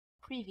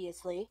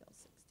Previously. Deal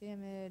 6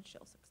 damage,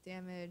 deal 6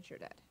 damage, you're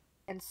dead.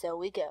 And so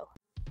we go.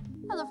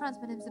 Hello friends,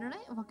 my name's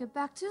Lunernight, and welcome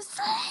back to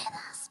Spire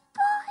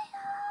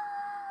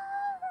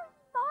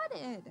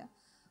Modded!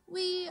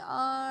 We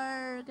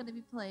are going to be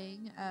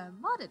playing a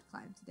modded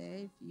climb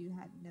today, if you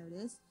hadn't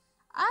noticed.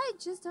 I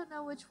just don't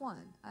know which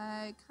one.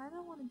 I kind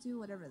of want to do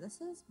whatever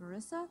this is.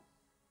 Marisa.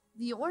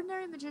 The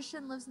ordinary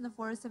magician lives in the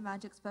forest of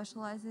magic,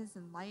 specializes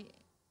in light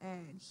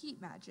and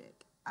heat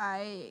magic.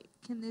 I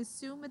can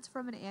assume it's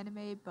from an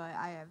anime, but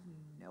I have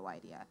no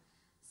idea.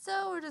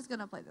 So we're just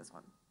gonna play this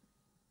one.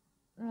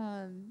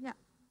 Yeah.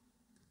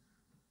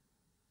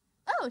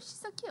 Oh,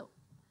 she's so cute.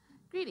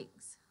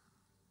 Greetings.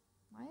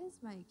 Why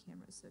is my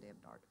camera so damn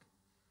dark?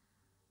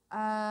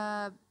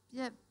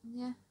 Yeah.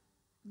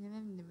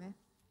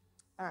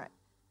 Alright.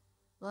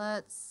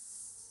 Let's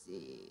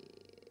see.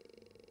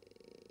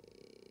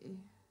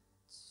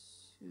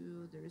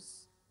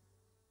 There's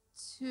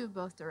two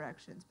both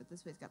directions, but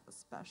this way's got the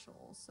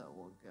special, so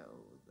we'll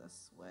go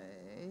this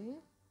way.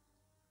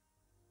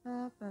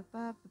 God,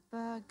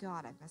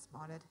 I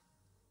mismodded.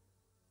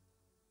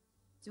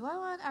 Do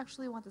I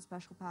actually want the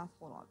special path?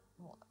 Hold on.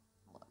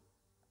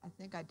 I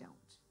think I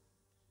don't.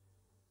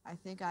 I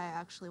think I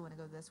actually want to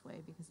go this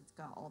way because it's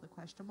got all the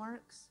question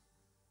marks.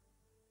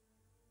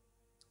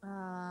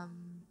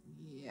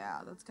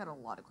 Yeah, that's got a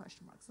lot of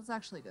question marks. Let's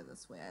actually go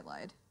this way. I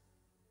lied.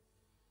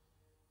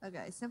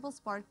 Okay, simple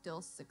spark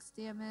deals 6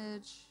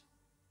 damage.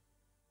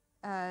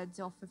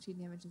 Deal 15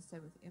 damage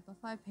instead with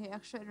amplify. Pay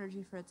extra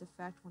energy for its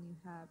effect when you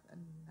have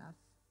enough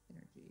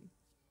energy.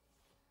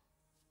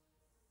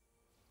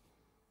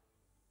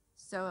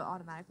 So it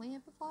automatically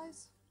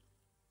amplifies.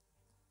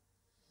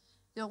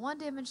 Deal 1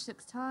 damage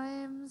 6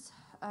 times.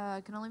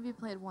 Can only be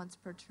played once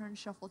per turn.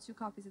 Shuffle 2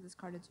 copies of this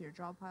card into your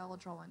draw pile.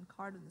 Draw 1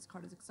 card when this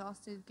card is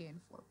exhausted.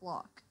 Gain 4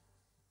 block.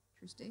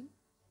 Interesting.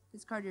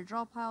 Discard your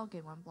draw pile.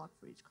 Gain 1 block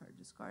for each card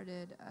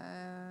discarded.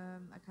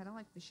 I kind of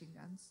like machine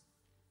guns.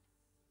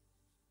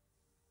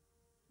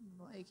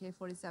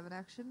 AK-47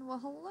 action. Well,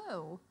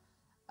 hello.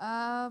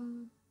 I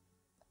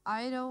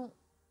don't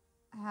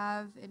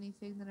have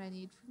anything that I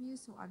need from you,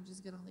 so I'm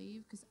just gonna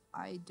leave because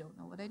I don't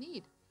know what I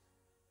need.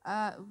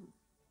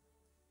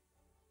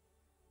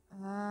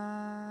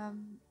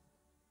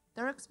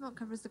 Dark smoke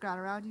covers the ground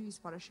around you. You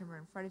spot a shimmer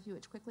in front of you,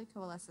 which quickly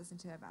coalesces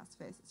into a masked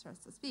face. It starts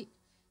to speak.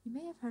 You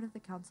may have heard of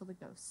the Council of the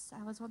Ghosts.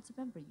 I was once a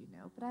member, you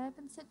know, but I have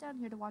been sent down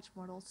here to watch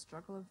mortals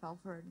struggle and fall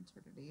for an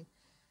eternity.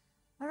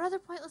 A rather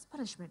pointless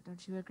punishment,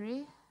 don't you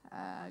agree?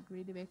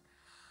 Agree to make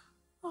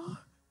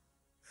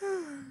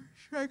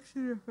strikes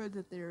in your friend's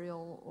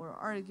ethereal, or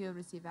argue,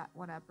 receive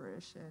 1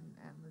 apparition,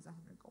 and lose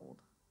 100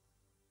 gold.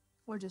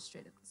 Or just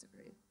straight up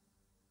disagree.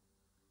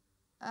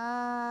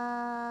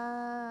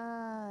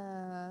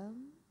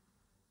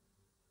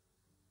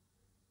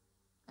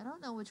 I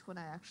don't know which one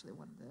I actually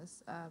want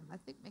this. I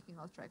think making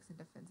all strikes in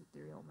defense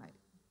ethereal might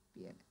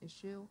be an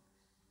issue.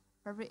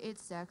 For every 8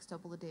 stacks,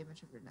 double the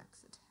damage of your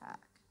next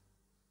attack.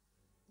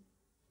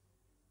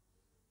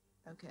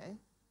 Okay.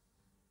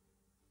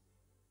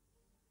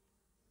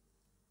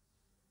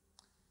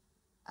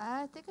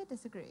 I think I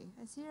disagree.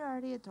 I see you're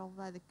already enthralled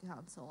by the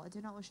council. I do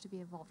not wish to be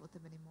involved with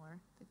them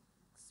anymore. The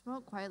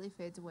smoke quietly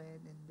fades away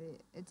and then the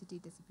entity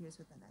disappears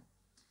within it.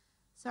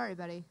 Sorry,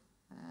 buddy.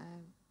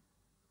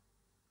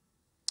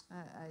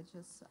 I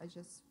just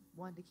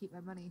wanted to keep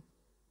my money.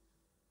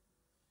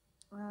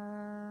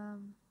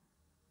 Boop.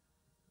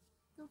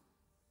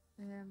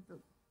 And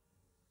boop.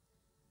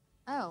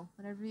 Oh,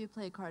 whenever you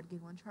play a card,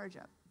 gain 1 charge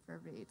up for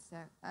every 8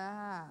 stack.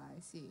 Ah, I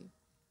see.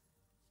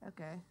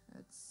 Okay,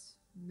 that's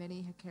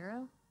Mini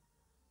Hikaru.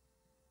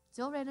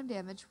 Deal random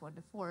damage 1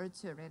 to 4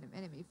 to a random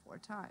enemy 4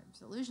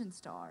 times. Illusion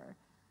Star.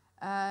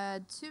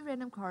 Add 2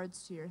 random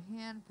cards to your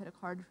hand. Put a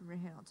card from your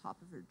hand on top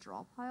of your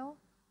draw pile.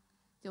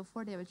 Deal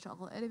 4 damage to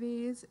all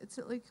enemies.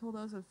 Instantly kill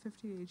those with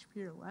 15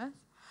 HP or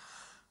less.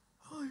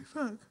 Holy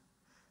fuck.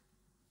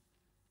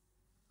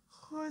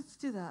 Let's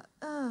do that.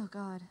 Oh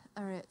god.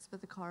 Alright,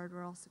 split the card.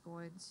 We're also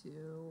going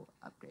to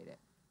upgrade it.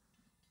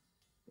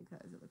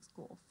 Because it looks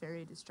cool.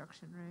 Fairy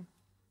Destruction Ray.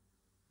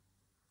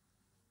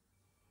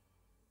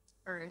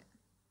 Alright.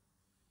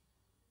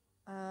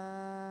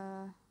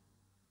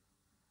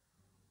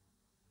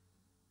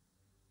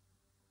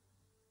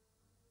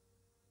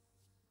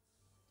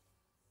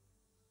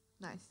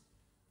 Nice.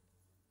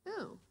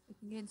 Ooh, we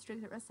can gain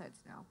strength at rest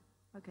sides now.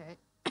 Okay.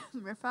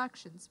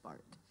 Refraction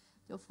Spark.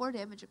 Deal 4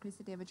 damage, increase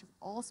the damage of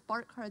all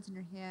spark cards in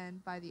your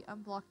hand by the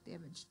unblocked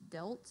damage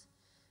dealt.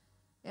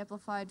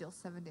 Amplify, deal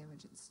 7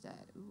 damage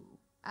instead. Ooh.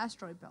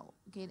 Asteroid Belt.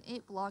 Gain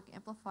 8 block,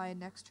 amplify,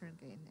 next turn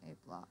gain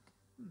 8 block.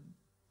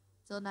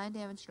 Deal 9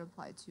 damage to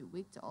apply 2,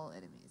 weak to all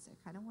enemies. I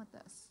kinda want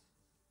this.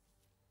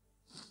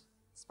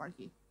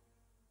 Sparky.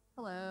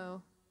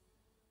 Hello.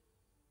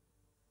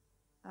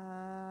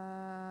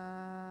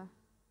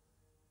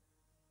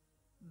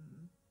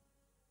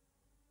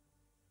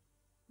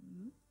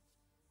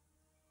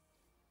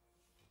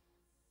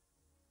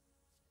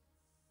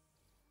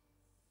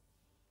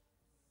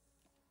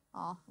 Aw,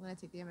 I'm gonna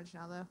take damage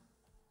now though.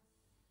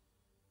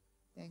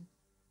 Dang.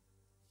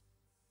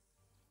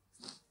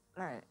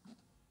 Alright.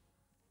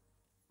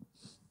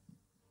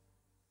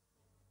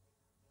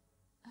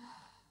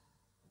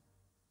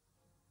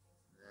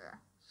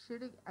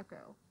 Shooting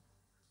Echo.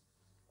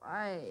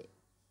 Why?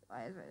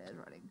 Why is my head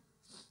running?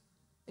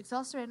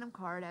 Exhaust a random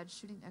card, add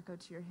Shooting Echo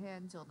to your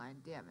hand, deal 9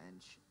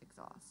 damage.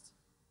 Exhaust.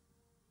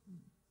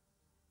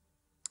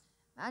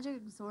 Magic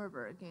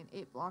Absorber. Gain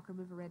 8 block,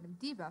 remove a random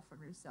debuff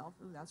from yourself.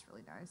 Ooh, that's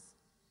really nice.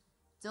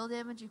 Deal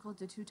damage equal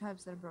to 2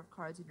 times the number of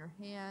cards in your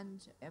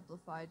hand.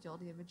 Amplify. Deal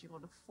damage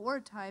equal to 4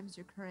 times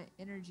your current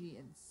energy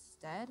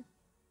instead.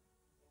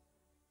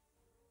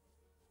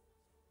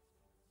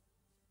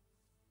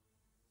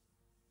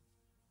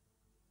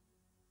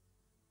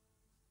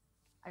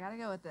 I gotta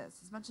go with this.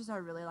 As much as I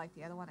really like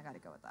the other one, I gotta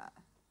go with that.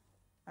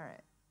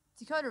 Alright.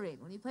 Dakota Rain.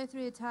 When you play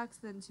 3 attacks,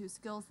 then 2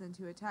 skills, then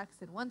 2 attacks,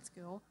 then 1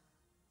 skill.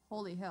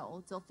 Holy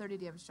hell. Deal 30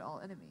 damage to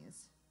all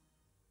enemies.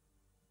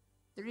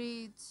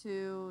 3,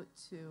 2,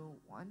 2,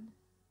 1.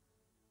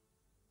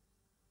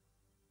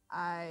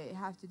 I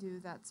have to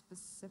do that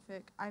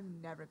specific.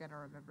 I'm never gonna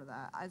remember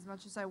that. As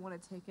much as I want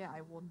to take it,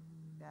 I will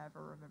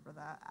never remember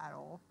that at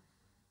all.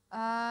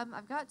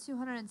 I've got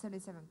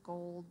 277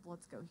 gold.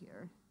 Let's go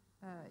here.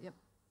 Yep.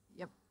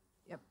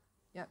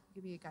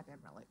 Give me a goddamn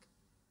relic.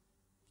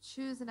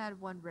 Choose and add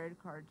 1 rare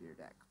card to your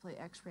deck. Play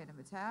X random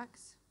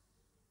attacks.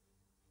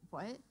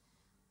 What?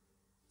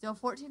 Deal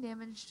 14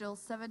 damage. Deal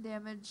 7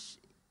 damage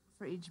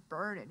for each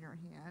burn in your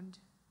hand.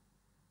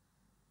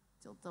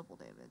 Deal double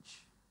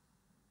damage.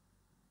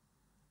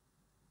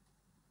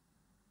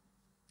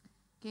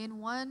 Gain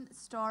 1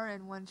 star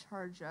and 1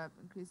 charge up.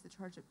 Increase the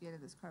charge up gain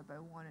of this card by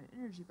 1 and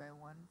energy by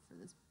 1 for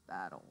this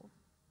battle.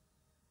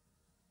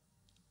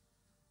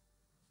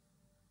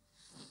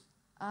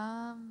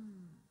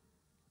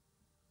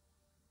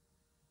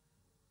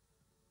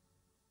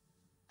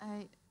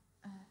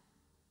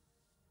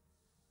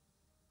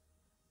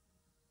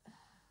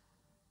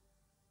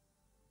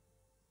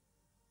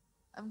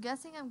 I'm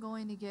guessing I'm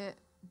going to get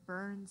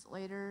burns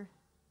later.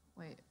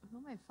 Wait, who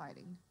am I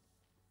fighting?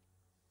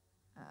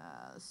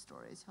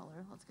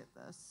 Storyteller. Let's get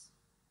this.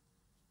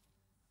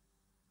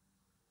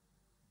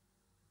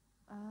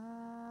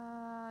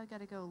 I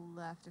gotta go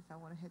left if I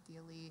want to hit the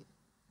elite.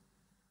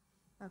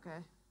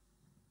 Okay.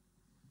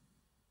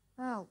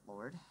 Oh,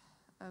 Lord.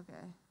 Okay.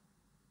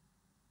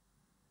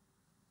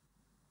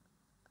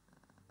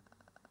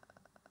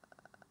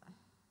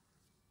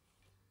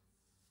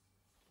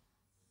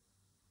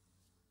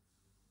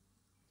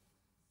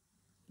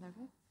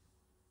 Okay.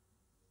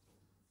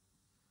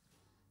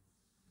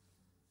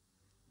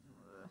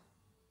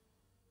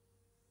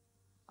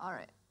 All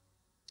right.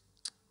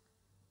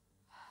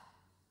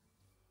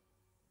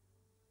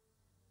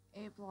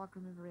 8 block,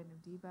 remove a random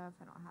debuff.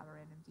 I don't have a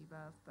random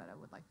debuff, but I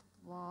would like to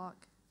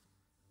block.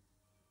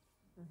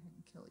 Go ahead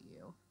and kill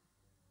you.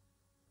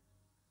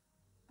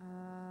 Go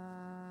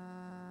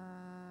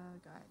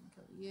ahead and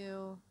kill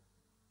you.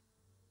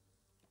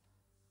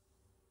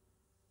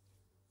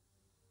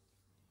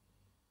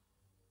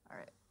 All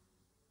right.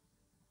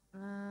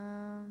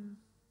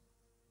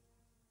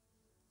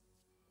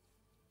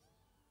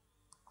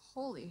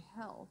 Holy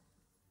hell.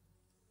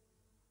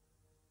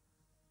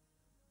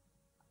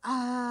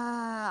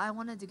 I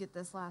wanted to get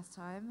this last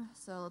time,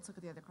 so let's look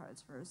at the other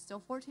cards first. Deal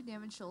 14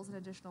 damage, deals an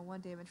additional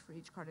 1 damage for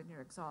each card in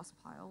your exhaust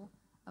pile.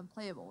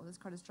 Unplayable. When this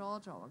card is draw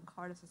 1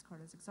 card. If this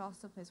card is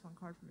exhausted, place 1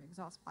 card from your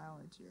exhaust pile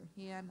into your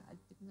hand. I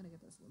think I'm gonna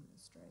get this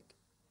Luminous Strike.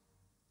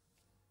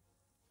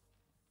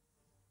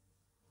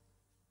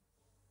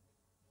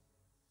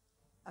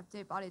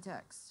 Update body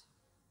text.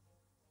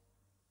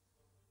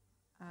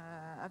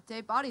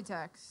 Update body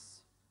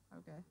text.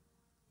 Okay.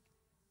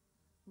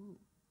 Ooh.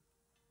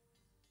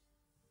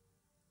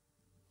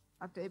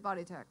 Update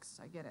body text.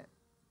 I get it.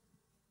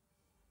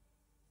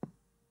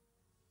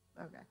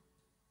 Okay.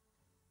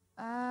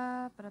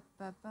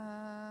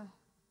 Ba-da-ba-ba.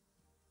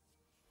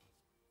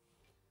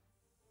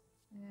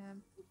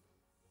 And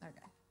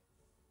okay.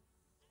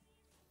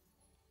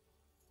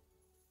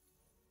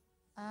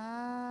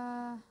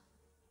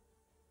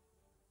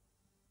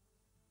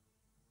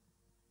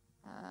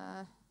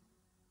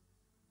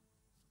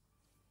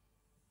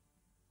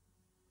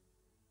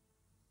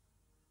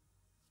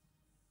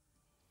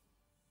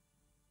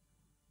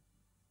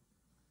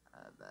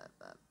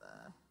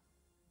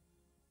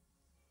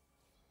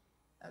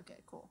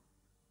 Okay, cool.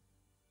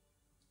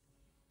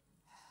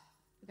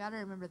 You gotta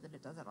remember that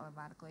it does it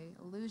automatically.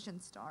 Illusion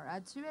Star.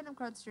 Add 2 random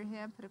cards to your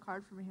hand. Put a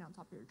card from your hand on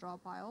top of your draw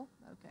pile.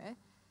 Okay.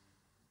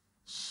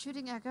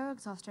 Shooting Echo.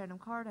 Exhaust a random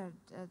card.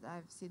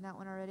 I've seen that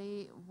one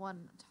already.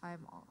 1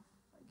 time off.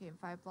 Game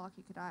 5 block.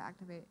 You could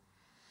activate.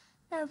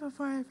 Yeah,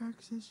 before I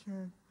affects his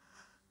turn.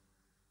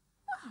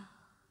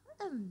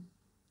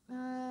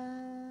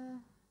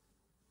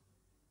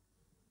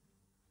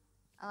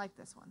 I like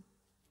this one.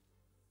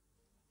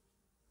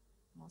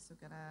 I'm also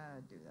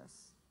gonna do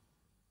this.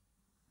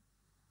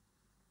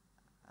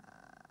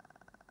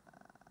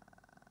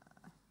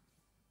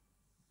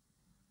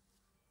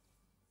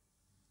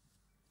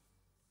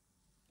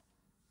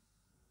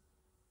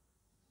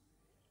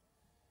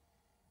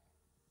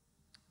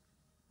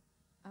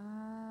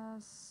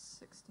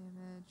 6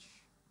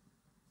 damage.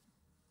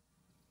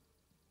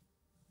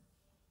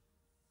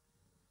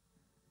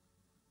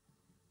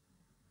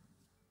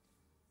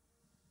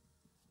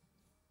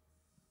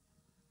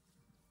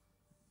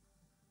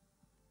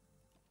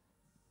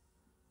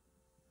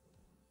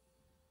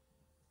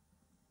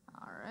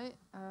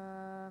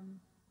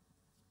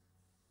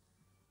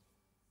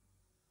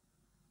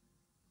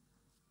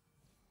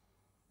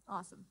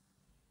 Awesome.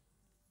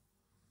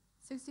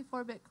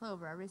 64-bit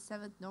clover. Every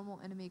 7th normal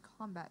enemy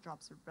combat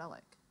drops a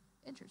relic.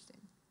 Interesting.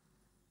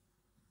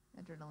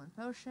 Adrenaline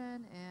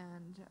potion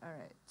and...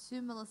 Alright.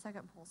 2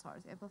 millisecond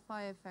pulsars.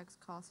 Amplify effects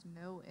cost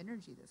no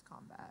energy this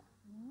combat.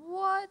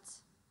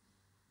 What?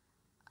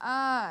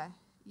 Ah,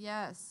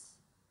 yes.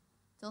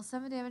 Deal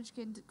 7 damage,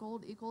 gain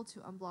gold equal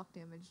to unblocked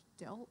damage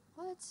dealt.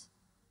 What?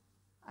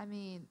 I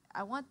mean,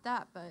 I want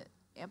that, but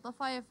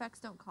amplify effects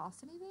don't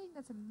cost anything?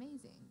 That's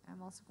amazing.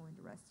 I'm also going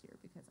to rest here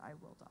because I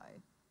will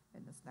die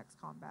in this next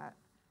combat.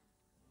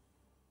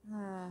 Do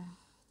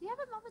you have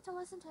a moment to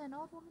listen to an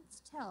old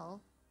woman's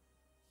tale?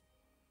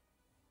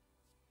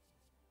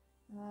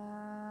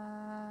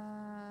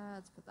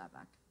 Let's put that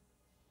back.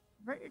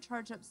 Convert your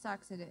charge up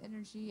stacks into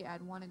energy,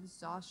 add 1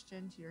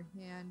 exhaustion to your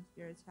hand.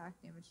 Your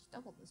attack damage is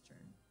doubled this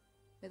turn.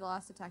 Play the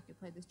last attack you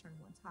played this turn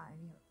 1 time.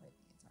 You haven't played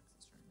any attacks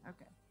this turn.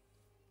 Okay.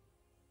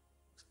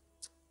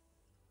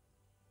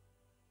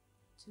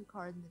 2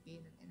 cards in the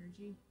gain an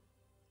energy.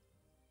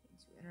 Gain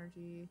 2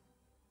 energy.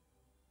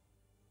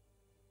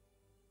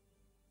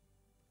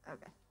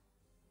 Okay.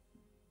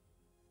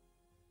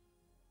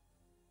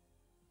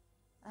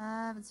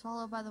 It's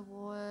followed by the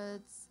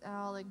woods.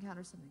 I'll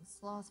encounter something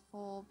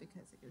slothful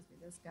because it gives me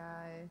this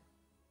guy.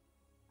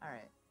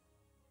 Alright.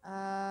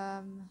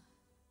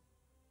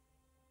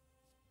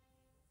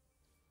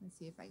 Let's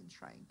see if I can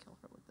try and kill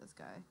her with this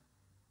guy.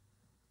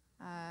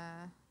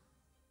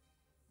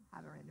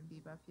 Haven't random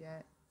debuff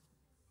yet.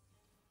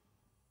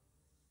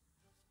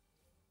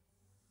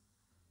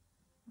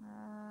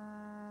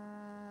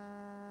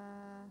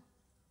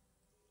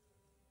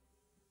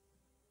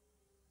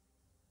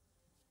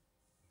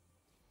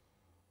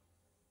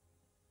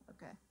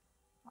 Okay,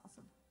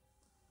 awesome.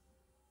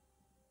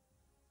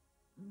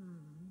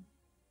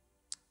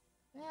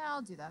 Yeah,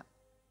 I'll do that.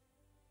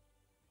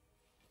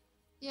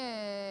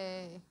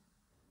 Yay.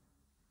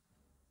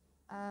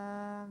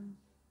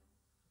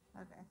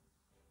 Okay.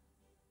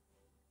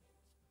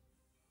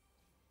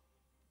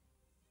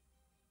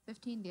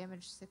 15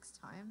 damage 6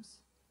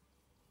 times.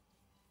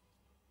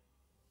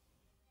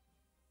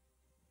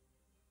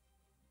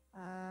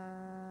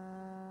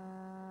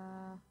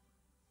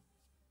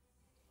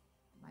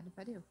 Mind if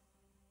I do?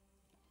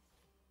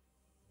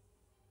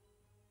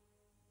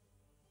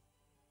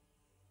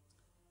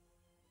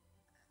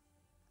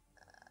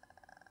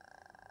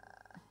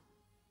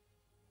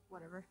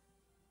 Whatever.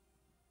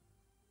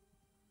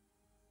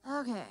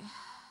 Okay.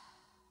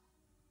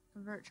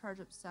 Convert charge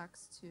up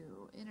stacks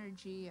to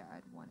energy.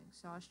 Add 1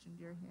 exhaustion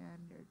to your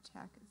hand. Your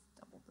attack is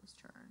doubled this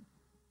turn.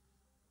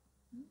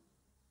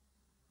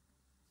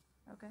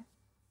 Okay.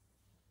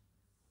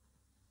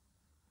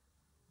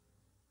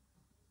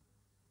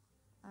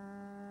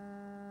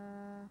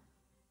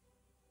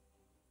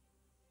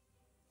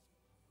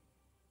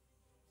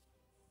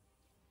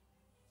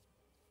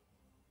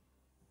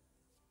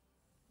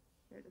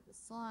 Get rid of the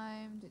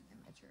slime. Didn't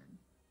end my turn.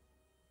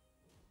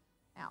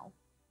 Ow.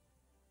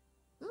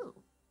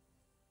 Ooh.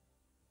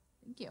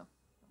 Thank you.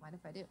 Don't mind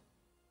if I do.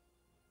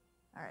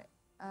 Alright.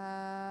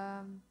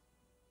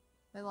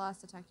 The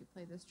last attack you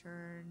play this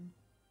turn.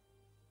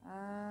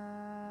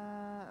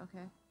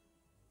 Okay.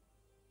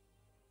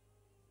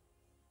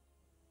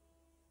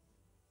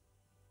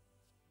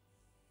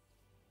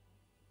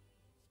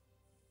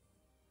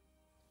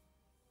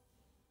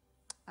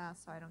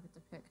 So I don't get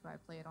to pick who I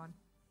play it on.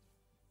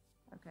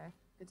 Okay,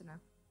 good to know.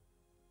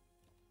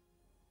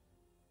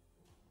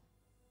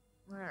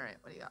 Alright,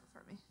 what do you got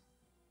for me?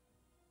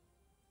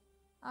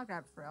 I'll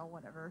grab Frail,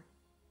 whatever.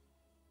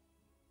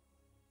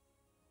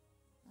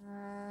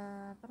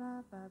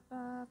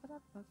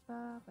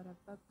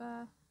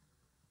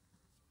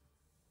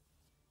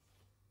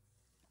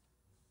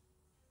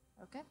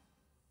 Okay.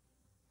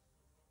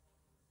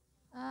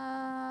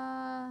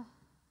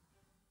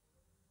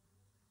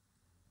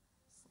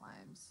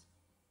 Slimes.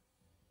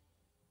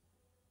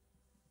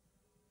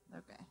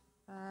 Okay.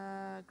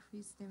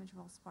 Increase damage of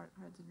all spark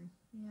cards in your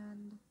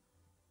hand.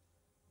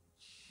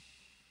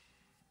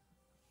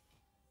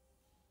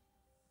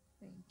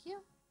 Thank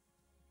you.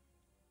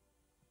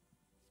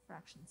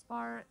 Fraction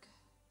spark.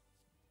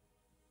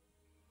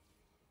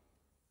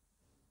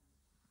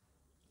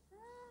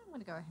 I'm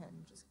gonna go ahead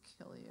and just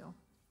kill you.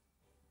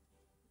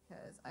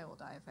 Because I will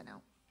die if I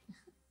don't.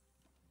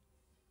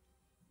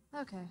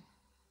 Okay.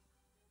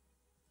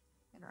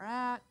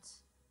 Interact.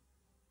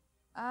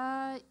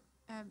 I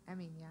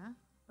mean, yeah.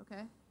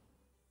 Okay.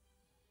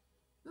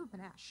 Ooh,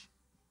 panache.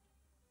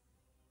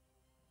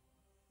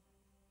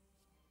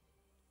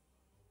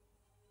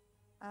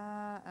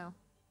 Oh.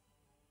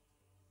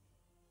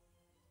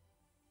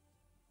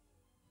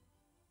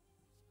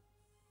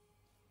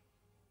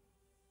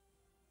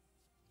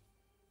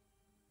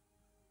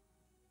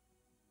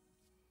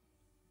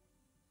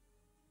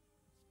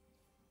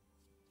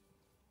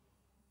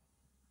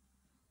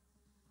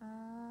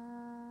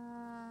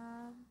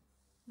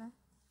 Nah.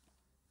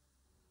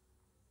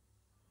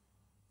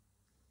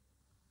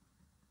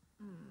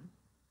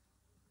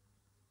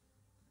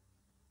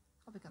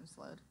 I'll become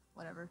slowed.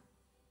 Whatever.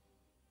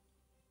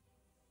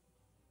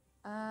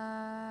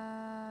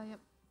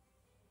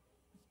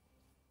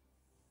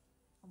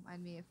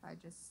 mind me if I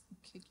just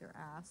kick your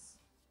ass.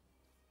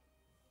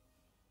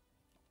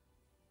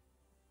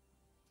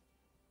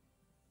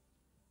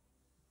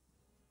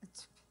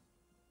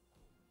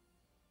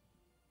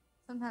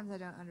 Sometimes I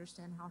don't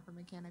understand how her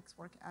mechanics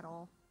work at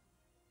all.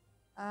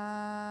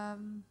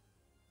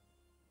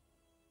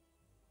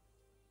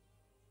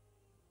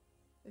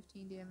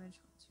 15 damage,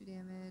 2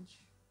 damage.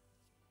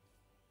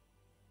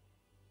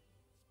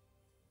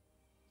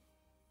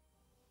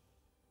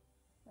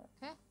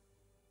 Okay.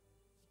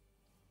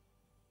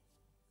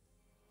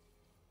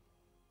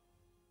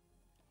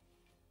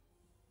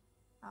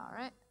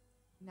 Alright.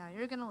 Now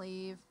you're gonna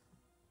leave.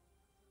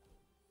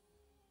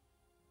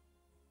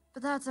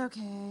 But that's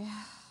okay.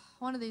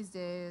 One of these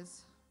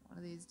days. One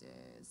of these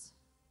days.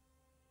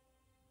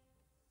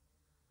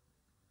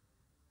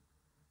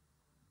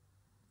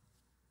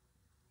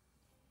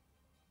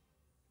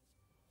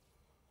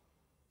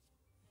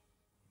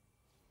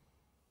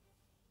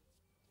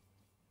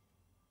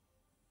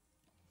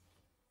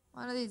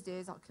 One of these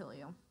days I'll kill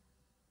you.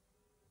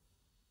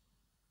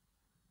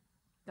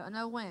 Don't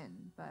know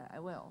when, but I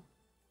will.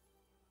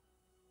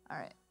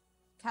 Alright.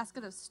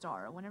 Casket of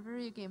Star. Whenever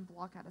you gain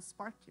block, add a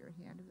spark to your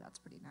hand. That's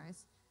pretty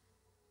nice.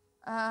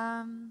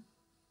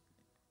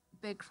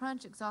 Big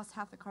Crunch. Exhaust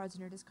half the cards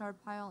in your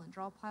discard pile and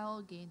draw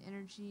pile. Gain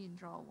energy and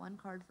draw 1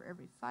 card for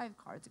every 5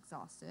 cards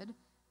exhausted.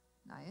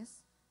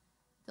 Nice.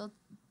 Deal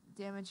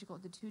damage equal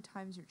to 2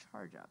 times your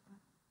charge up.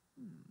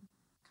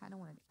 Kind of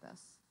want to do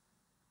this.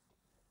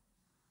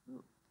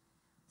 Ooh.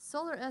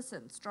 Solar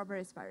Essence.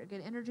 Strawberry Spire.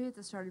 Gain energy at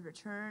the start of your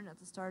turn. At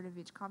the start of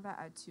each combat,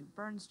 add 2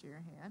 burns to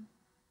your hand.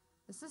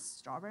 This is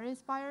Strawberry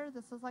Spire?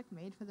 This is like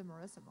made for the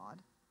Marisa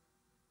mod.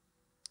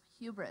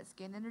 Hubris.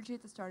 Gain energy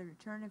at the start of your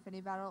turn. If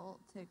any battle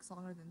takes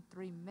longer than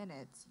 3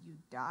 minutes, you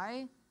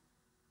die.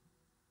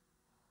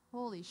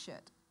 Holy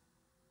shit.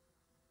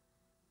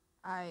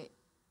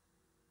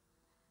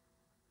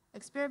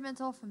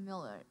 Experimental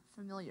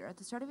Familiar. At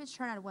the start of each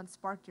turn, add 1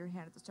 spark to your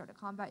hand. At the start of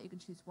combat, you can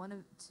choose 1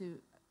 of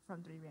 2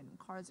 from 3 random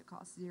cards. It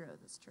costs 0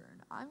 this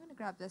turn. I'm going to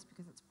grab this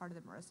because it's part of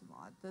the Marisa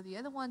mod, though the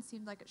other one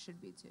seemed like it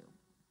should be too.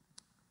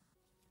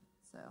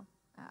 So,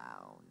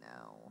 oh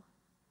no.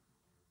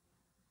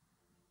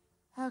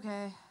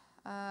 Okay.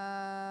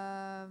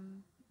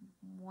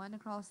 1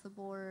 across the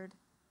board.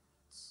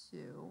 2.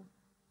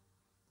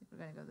 I think we're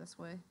gonna go this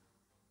way.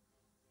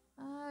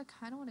 I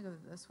kind of want to go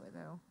this way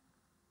though.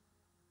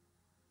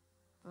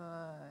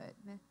 But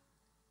meh.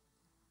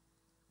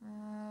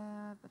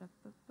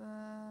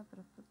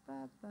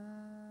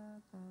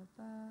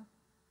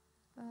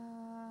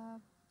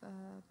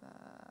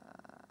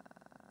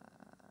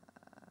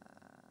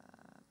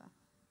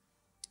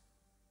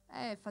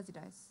 Hey, fuzzy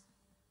dice.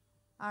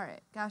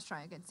 Alright, Gas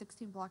Try again.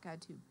 16 block,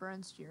 add 2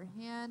 burns to your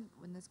hand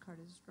when this card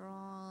is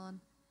drawn.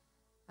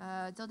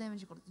 Deal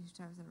damage equal to 2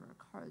 times the number of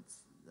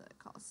cards that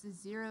costs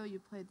 0. You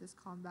played this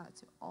combat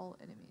to all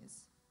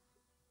enemies.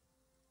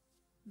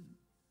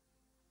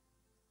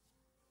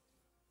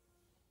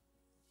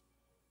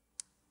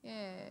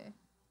 Yay.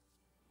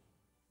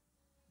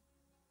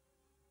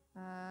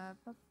 I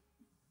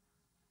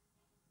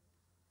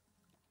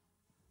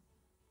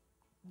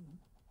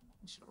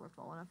should have left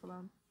well enough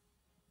alone.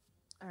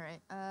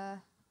 Alright,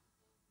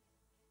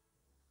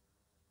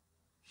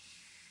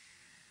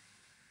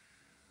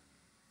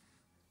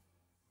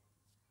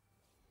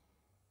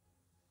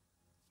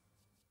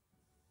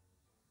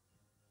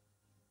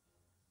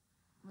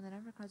 when the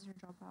number of cards in your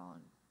draw pile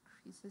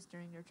increases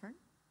during your turn.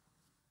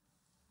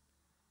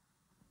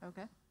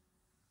 Okay.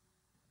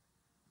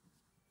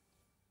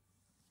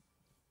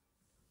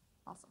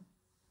 Awesome.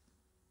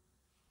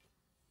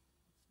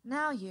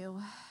 Now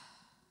you.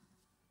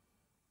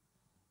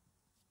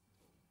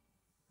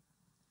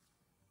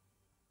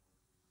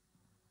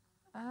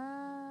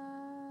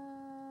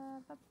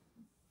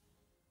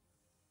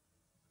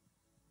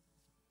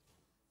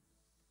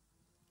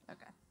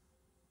 Okay.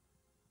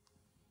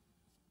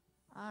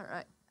 All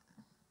right.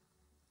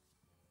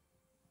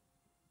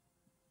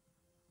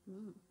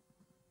 Ooh.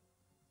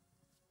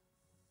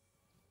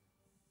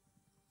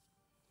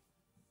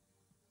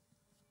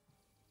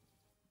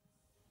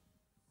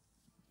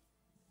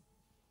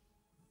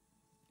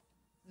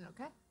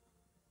 Okay.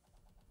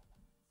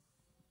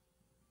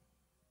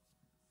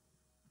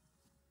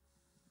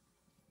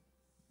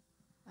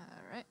 All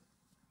right.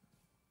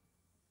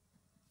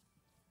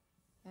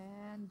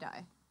 And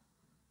die.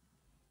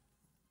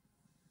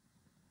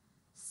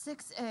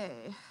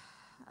 6A.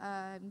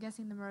 I'm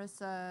guessing the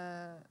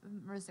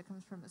Marisa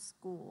comes from a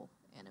school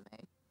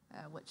anime.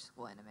 Which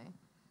school anime?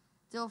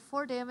 Deal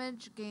 4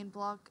 damage, gain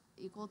block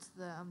equal to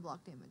the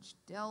unblocked damage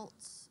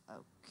dealt.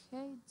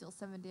 Okay. Deal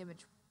 7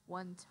 damage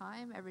 1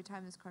 time. Every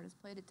time this card is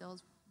played, it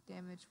deals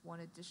damage 1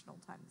 additional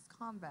time this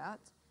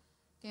combat.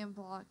 Gain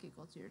block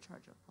equal to your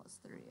charge of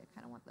 +3. I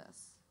kind of want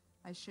this.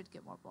 I should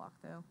get more block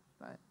though,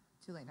 but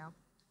too late now.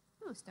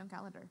 Ooh, Stone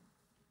Calendar.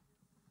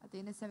 At the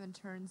end of 7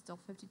 turns, deal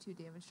 52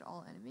 damage to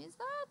all enemies.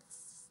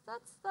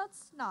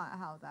 That's not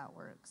how that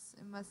works.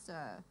 It must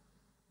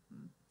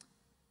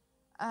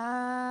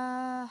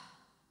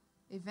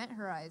Event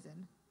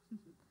Horizon.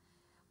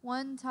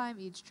 One time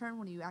each turn,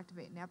 when you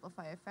activate an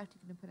amplify effect, you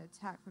can put an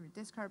attack from your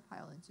discard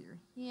pile into your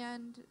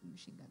hand.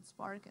 Machine Gun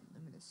Spark and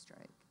Luminous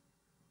Strike.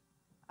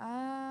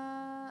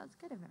 Let's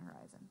get Event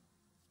Horizon.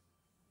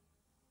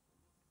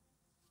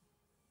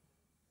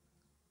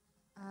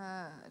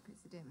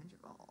 Increase the damage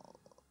of all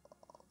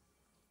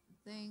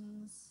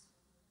things.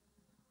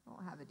 I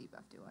don't have a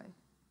debuff, do I?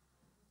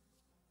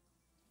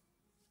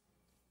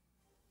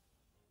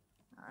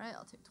 Alright,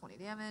 I'll take 20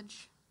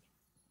 damage.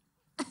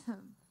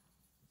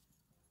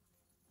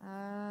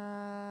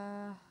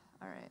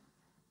 Alright.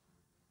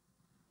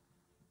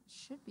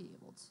 Should be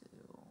able to.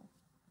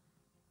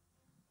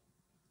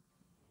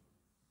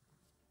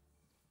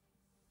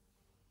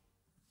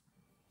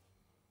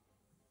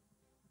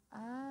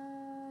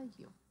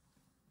 You.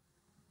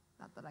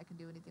 Not that I can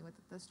do anything with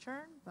it this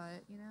turn,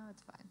 but, you know,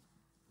 it's fine.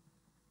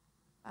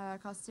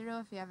 Cost 0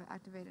 if you haven't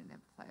activated an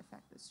amplify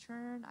effect this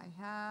turn. I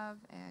have,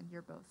 and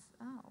you're both.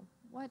 Oh,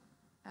 what?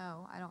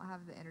 Oh, I don't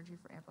have the energy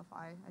for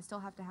amplify. I still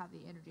have to have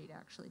the energy to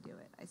actually do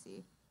it. I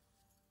see.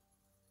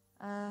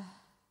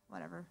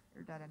 Whatever.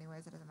 You're dead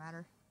anyways. It doesn't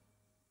matter.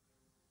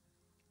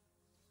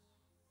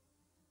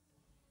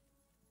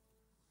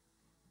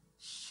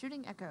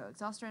 Shooting Echo.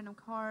 Exhaust random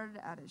card.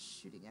 Add a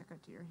Shooting Echo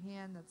to your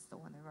hand. That's the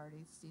one I've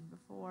already seen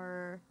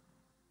before.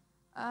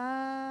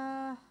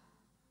 I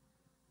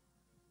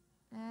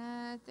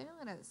think I'm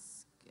gonna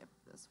skip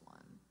this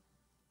one.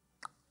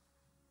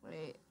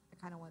 Wait, I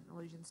kind of want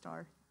Illusion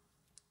Star.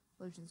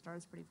 Illusion Star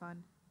is pretty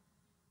fun.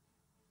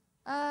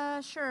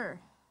 Sure.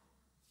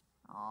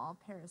 Aw,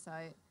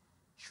 Parasite.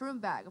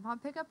 Shroom Bag. Upon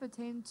pickup,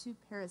 obtain 2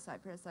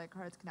 Parasite. Parasite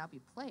cards can now be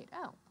played.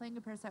 Oh, playing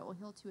a Parasite will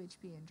heal 2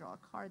 HP and draw a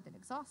card, then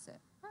exhaust it.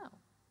 Oh.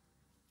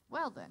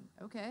 Well then,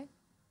 okay.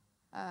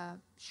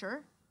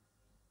 Sure.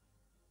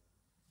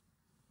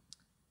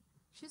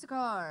 Choose a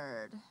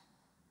card.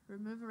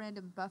 Remove a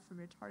random buff from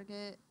your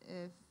target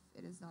if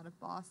it is not a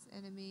boss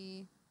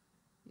enemy.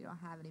 You don't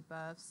have any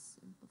buffs.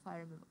 Amplify,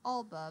 remove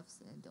all buffs,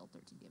 and deal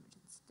 13 damage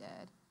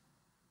instead.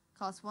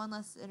 Cost 1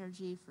 less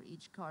energy for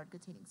each card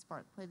containing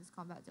Spark. Play this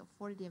combat, deal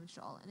 40 damage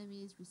to all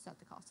enemies. Reset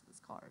the cost of this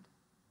card.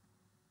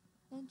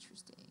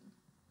 Interesting.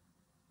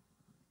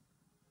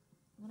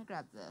 I'm gonna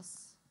grab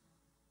this.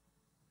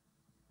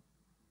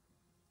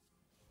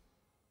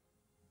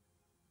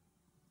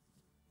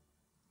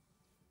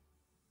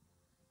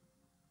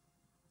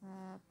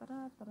 And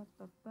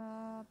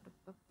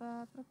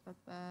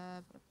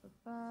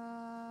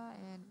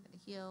I'm gonna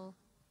heal.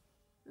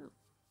 Ooh.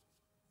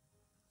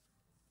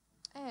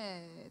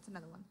 Hey, it's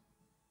another one.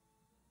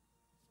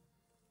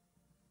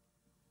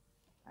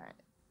 Alright.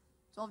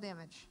 12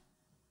 damage.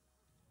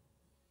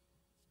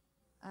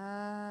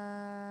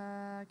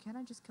 Can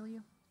I just kill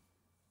you?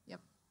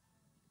 Yep.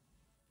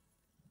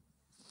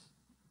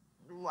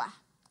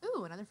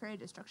 Ooh, another Fairy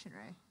Destruction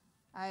Ray.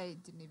 I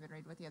didn't even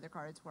read what the other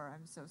cards were.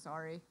 I'm so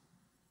sorry.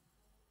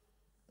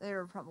 They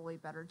were probably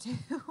better too.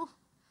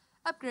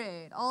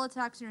 Upgrade. All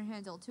attacks in your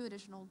hand deal 2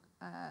 additional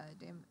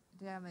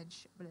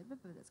damage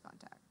with this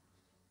contact.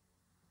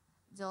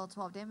 Deal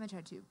 12 damage,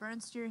 add 2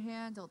 burns to your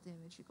hand, deal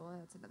damage equal.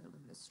 That's another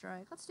Luminous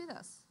Strike. Let's do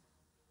this.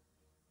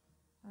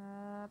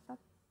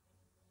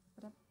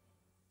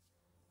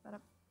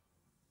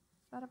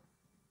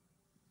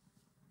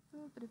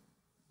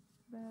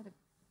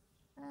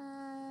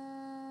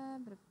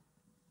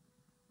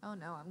 Oh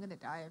no, I'm gonna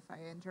die if I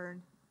end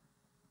turn.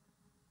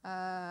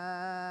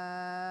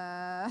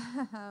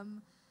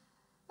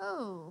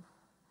 Oh,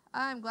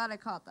 I'm glad I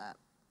caught that.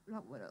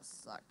 That would have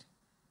sucked.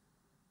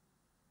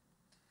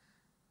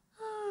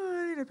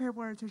 I need to pay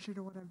more attention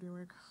to what I'm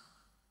doing.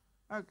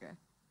 Okay.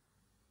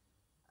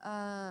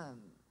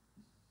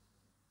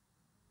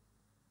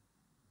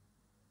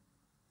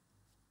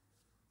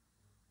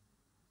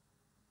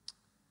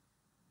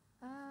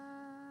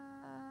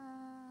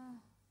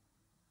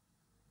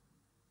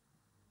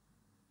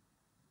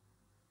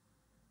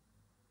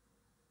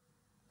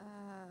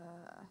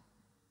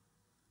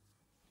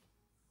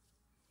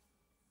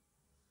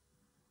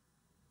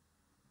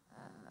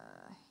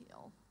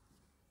 Heal.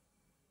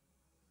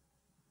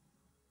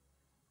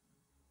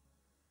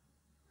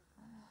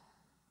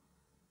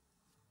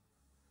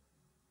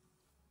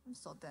 I'm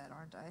still dead,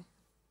 aren't I?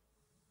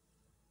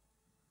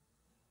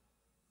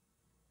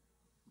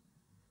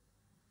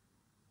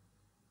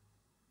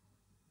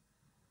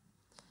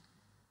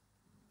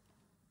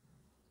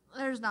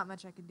 There's not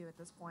much I can do at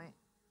this point.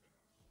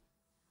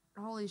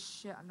 Holy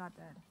shit, I'm not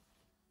dead.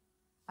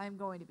 I'm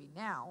going to be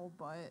now,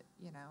 but,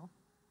 you know.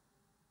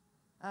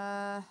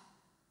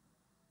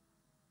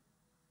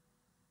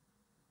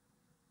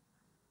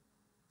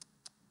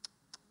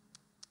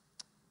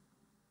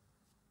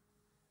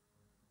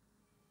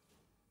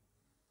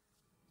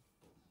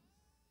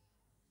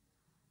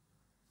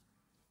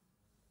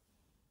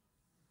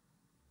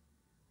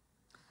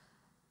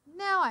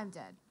 Now I'm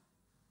dead.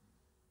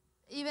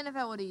 Even if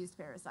I would have used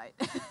Parasite.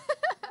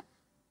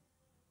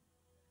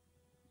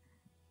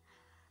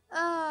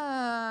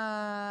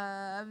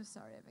 I'm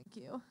sorry,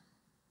 MQ.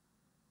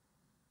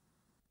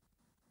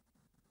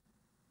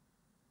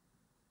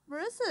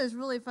 Marisa is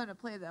really fun to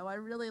play, though. I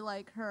really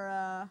like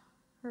her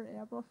her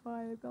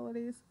amplify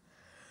abilities.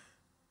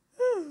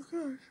 Oh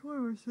gosh, why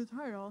am I so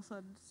tired all of a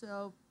sudden?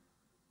 So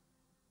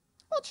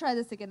we'll try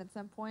this again at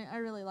some point. I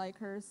really like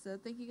her, so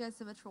thank you guys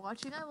so much for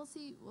watching. I will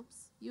see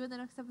you in the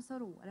next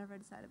episode of whatever I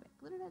decide to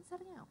make. Lunernight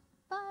setting out.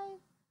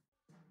 Bye!